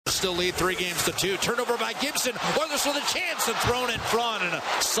still lead 3-2. Turnover by Gibson. Oilers with a chance and thrown in front. And a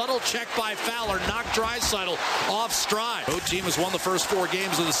subtle check by Fowler knocked Draisaitl off stride. Both team has won the first 4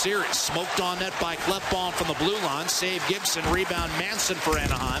 games of the series. Smoked on net by Klefbom from the blue line. Save Gibson. Rebound Manson for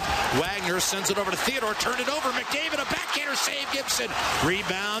Anaheim. Wagner sends it over to Theodore. Turned it over. McDavid a backhander. Save Gibson.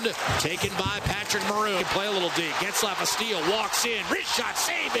 Rebound taken by Patrick Maroon. Play a little D. Getzlaf a steal. Walks in. Wrist shot.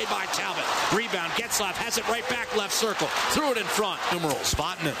 Save made by Talbot. Rebound. Getzlaf has it right back left circle. Threw it in front. Numerals.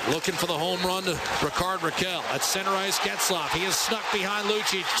 Vatanen looking for the home run to Rickard Rakell. At center ice, Getzlaf. He is snuck behind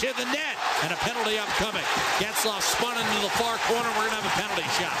Lucic to the net. And a penalty upcoming. Getzlaf spun into the far corner. We're going to have a penalty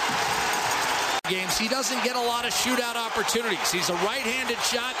shot. Games, he doesn't get a lot of shootout opportunities. He's a right-handed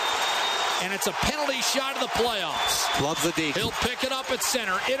shot, and it's a penalty shot of the playoffs. Loves the D. He'll pick it up at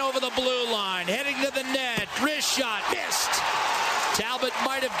center, in over the blue line, heading to the net. Wrist shot, missed. Talbot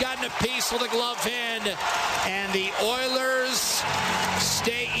might have gotten a piece with a glove hand, and the Oilers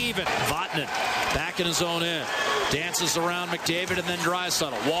stay even. Vatanen back in his own end. Dances around McDavid and then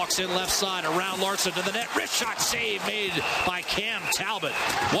Draisaitl. Walks in left side around Larson to the net. Wrist shot save made by Cam Talbot.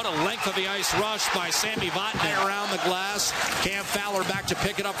 What a length of the ice rush by Sami Vatanen around the glass. Cam Fowler back to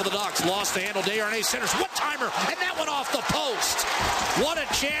pick it up for the Ducks. Lost the handle. Desharnais centers. One-timer, and that went off the post. What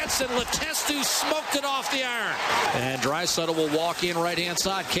a chance, and Letestu smoked it off the iron. And Draisaitl will walk in right-hand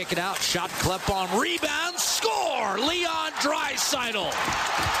side. Kick it out. Shot Klefbom. Rebound. Score! Leon Draisaitl.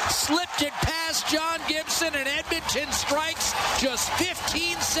 Slipped it past John Gibson, and Edmonton strikes just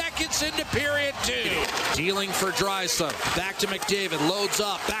 15 seconds into period 2. Dealing for Draisaitl. Back to McDavid. Loads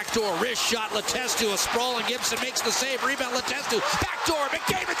up. Backdoor. Wrist shot. Letestu. A sprawl, and Gibson makes the save. Rebound. Letestu. Backdoor.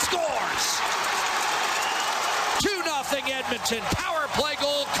 McDavid scores. 2-0 Edmonton. Power play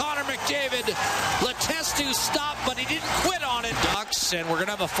goal. Connor McDavid. Letestu stopped, but he didn't quit on it. Ducks, and we're going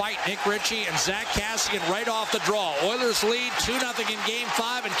to have a fight. Nick Ritchie and Zach Kassian right off the draw. Oilers lead 2-0 in Game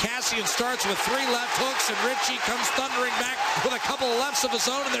 5, and Kassian starts with 3 left hooks, and Ritchie comes thundering back with a couple of lefts of his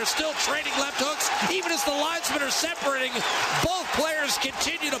own, and they're still trading left hooks. Even as the linesmen are separating, both players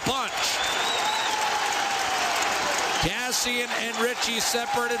continue to punch. Kassian and Ritchie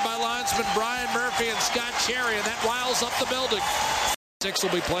separated by linesmen Brian Murphy and Scott Cherry, and that riles up the building. 6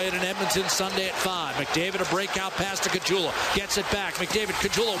 will be played in Edmonton Sunday at 5. McDavid a breakout pass to Caggiula. Gets it back. McDavid,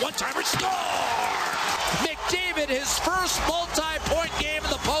 Caggiula, one-timer, score! McDavid, his first multi-point game in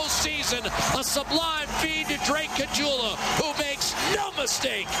the postseason. A sublime feed to Drake Caggiula, who makes no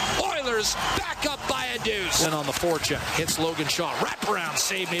mistake. Oilers back up by a deuce. Then on the forecheck, hits Logan Shaw. Wraparound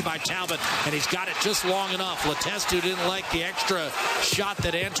save made by Talbot, and he's got it just long enough. Letestu didn't like the extra shot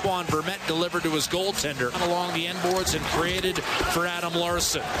that Antoine Vermette delivered to his goaltender. Along the end boards and created for Adam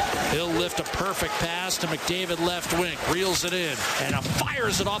Larson. He'll lift a perfect pass to McDavid left wing. Reels it in, and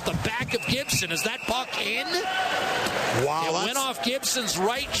fires it off the back of Gibson. Is that puck in? Wow. It went off Gibson's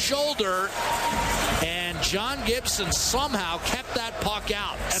right shoulder, and John Gibson somehow kept that puck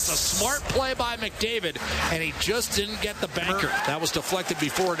out. That's a smart play by McDavid, and he just didn't get the banker. That was deflected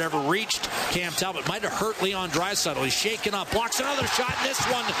before it ever reached Cam Talbot. Might have hurt Leon Draisaitl. He's shaken up, blocks another shot, and this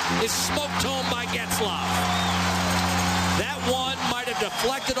one is smoked home by Getzlaf. That one might have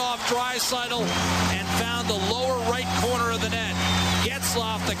deflected off Draisaitl and found the lower right corner of the net.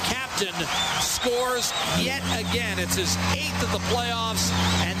 Getzlaf, the captain, scores yet again. It's his 8th of the playoffs,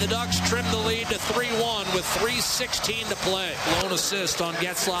 and the Ducks trim the lead to 3-1 with 3:16 to play. Lone assist on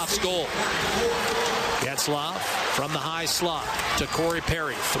Getzlaf's goal. Getzlaf from the high slot to Corey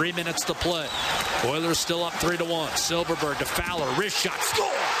Perry. 3 minutes to play. Oilers still up 3-1. Silverberg to Fowler. Wrist shot. Score!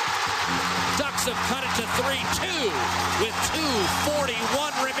 Ducks have cut it to 3-2 with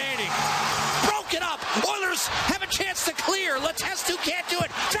 2:41 remaining. Broken up. Oilers have a chance to clear. Letestu can't do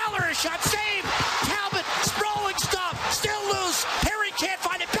it. Fowler a shot. Save. Talbot sprawling stop. Still loose. Perry can't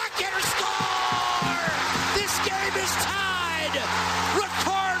find it. Backhander score. This game is tied.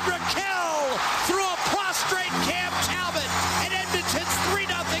 Rickard Rakell through a prostrate Cam Talbot, and Edmonton's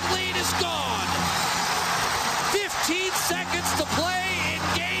 3-0 lead is gone. 15 seconds to play in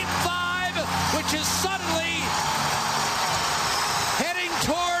Game 5, which is suddenly heading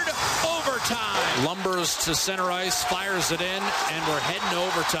toward overtime. Lumbers to center ice, fires it in, and we're heading to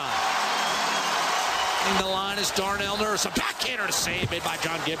overtime. The line is Darnell Nurse. A backhander to save made by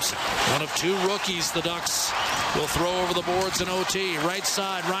John Gibson. One of 2 rookies the Ducks will throw over the boards in OT. Right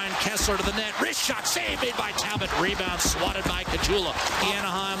side, Ryan Kessler to the net. Wrist shot save made by Talbot. Rebound swatted by Caggiula. The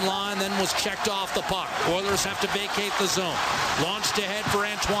Anaheim line then was checked off the puck. Oilers have to vacate the zone. Launched ahead for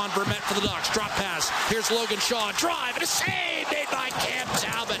Antoine Vermette for the Ducks. Drop pass. Here's Logan Shaw. Drive and a save made by Cam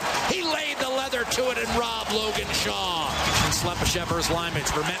Talbot. He laid the leather to it and robbed Logan Shaw. And Slepyshev for his line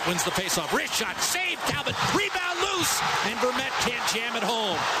mates. Vermette wins the faceoff. Wrist shot save Talbot. Rebound loose. loose, and Vermette can't jam it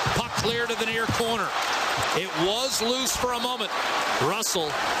home. Puck clear to the near corner. It was loose for a moment.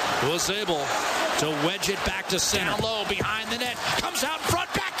 Russell was able to wedge it back to center. Down low behind the net. Comes out in front.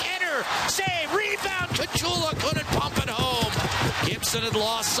 Backhander. Save. Rebound. Caggiula couldn't pump it home. Gibson had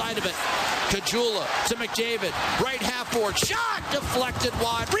lost sight of it. Caggiula to McDavid. Right half board. Shot. Deflected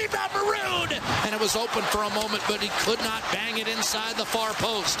wide. Rebound Maroon. And it was open for a moment, but he could not bang it inside the far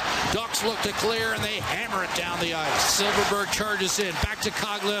post. Ducks look to clear, and they hammer it down the ice. Silverberg charges in. Back to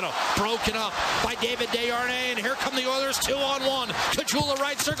Cogliano. Broken up by David Desharnais, and here come the Oilers 2-on-1. Caggiula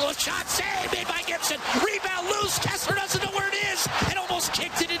right circle. A shot saved made by Gibson. Rebound loose. Kessler doesn't know where it is, and almost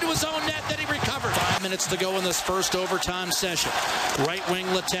kicked it into his own net. Then he recovered. 5 minutes to go in this first overtime session. Right wing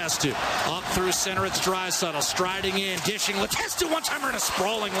Letestu. Up through center, it's Draisaitl. Striding in, dishing. Letestu one-timer and a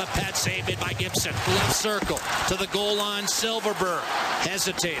sprawling left pad save made by Gibson. Left circle to the goal line. Silverberg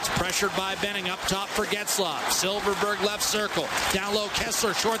hesitates. Pressured by Benning. Up top for Getzlaf. Silverberg left circle. Down low,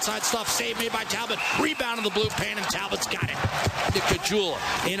 Kessler. Short side stuff. Save made by Talbot. Rebound in the blue paint, and Talbot's got it. To Caggiula.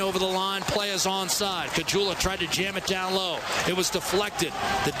 In over the line. Play is onside. Caggiula tried to jam it down low. It was deflected.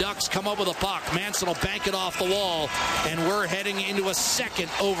 The Ducks come up with a puck. Manson will bank it off the wall, and we're heading into a second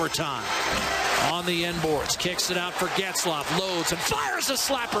overtime. On the inboards, kicks it out for Getzlaf, loads and fires a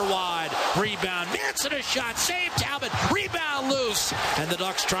slapper wide. Rebound, Manson a shot, save Talbot, rebound loose, and the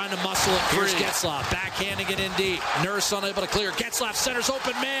Ducks trying to muscle it. Here's Getzlaf, backhanding it in deep. Nurse unable to clear. Getzlaf centers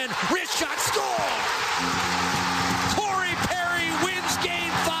open man, wrist shot, score! Corey Perry wins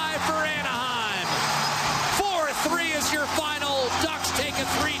Game 5 for Anaheim. 4-3 is your final. Ducks take a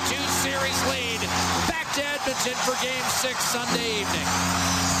 3-2 series lead. Back to Edmonton for Game 6 Sunday evening.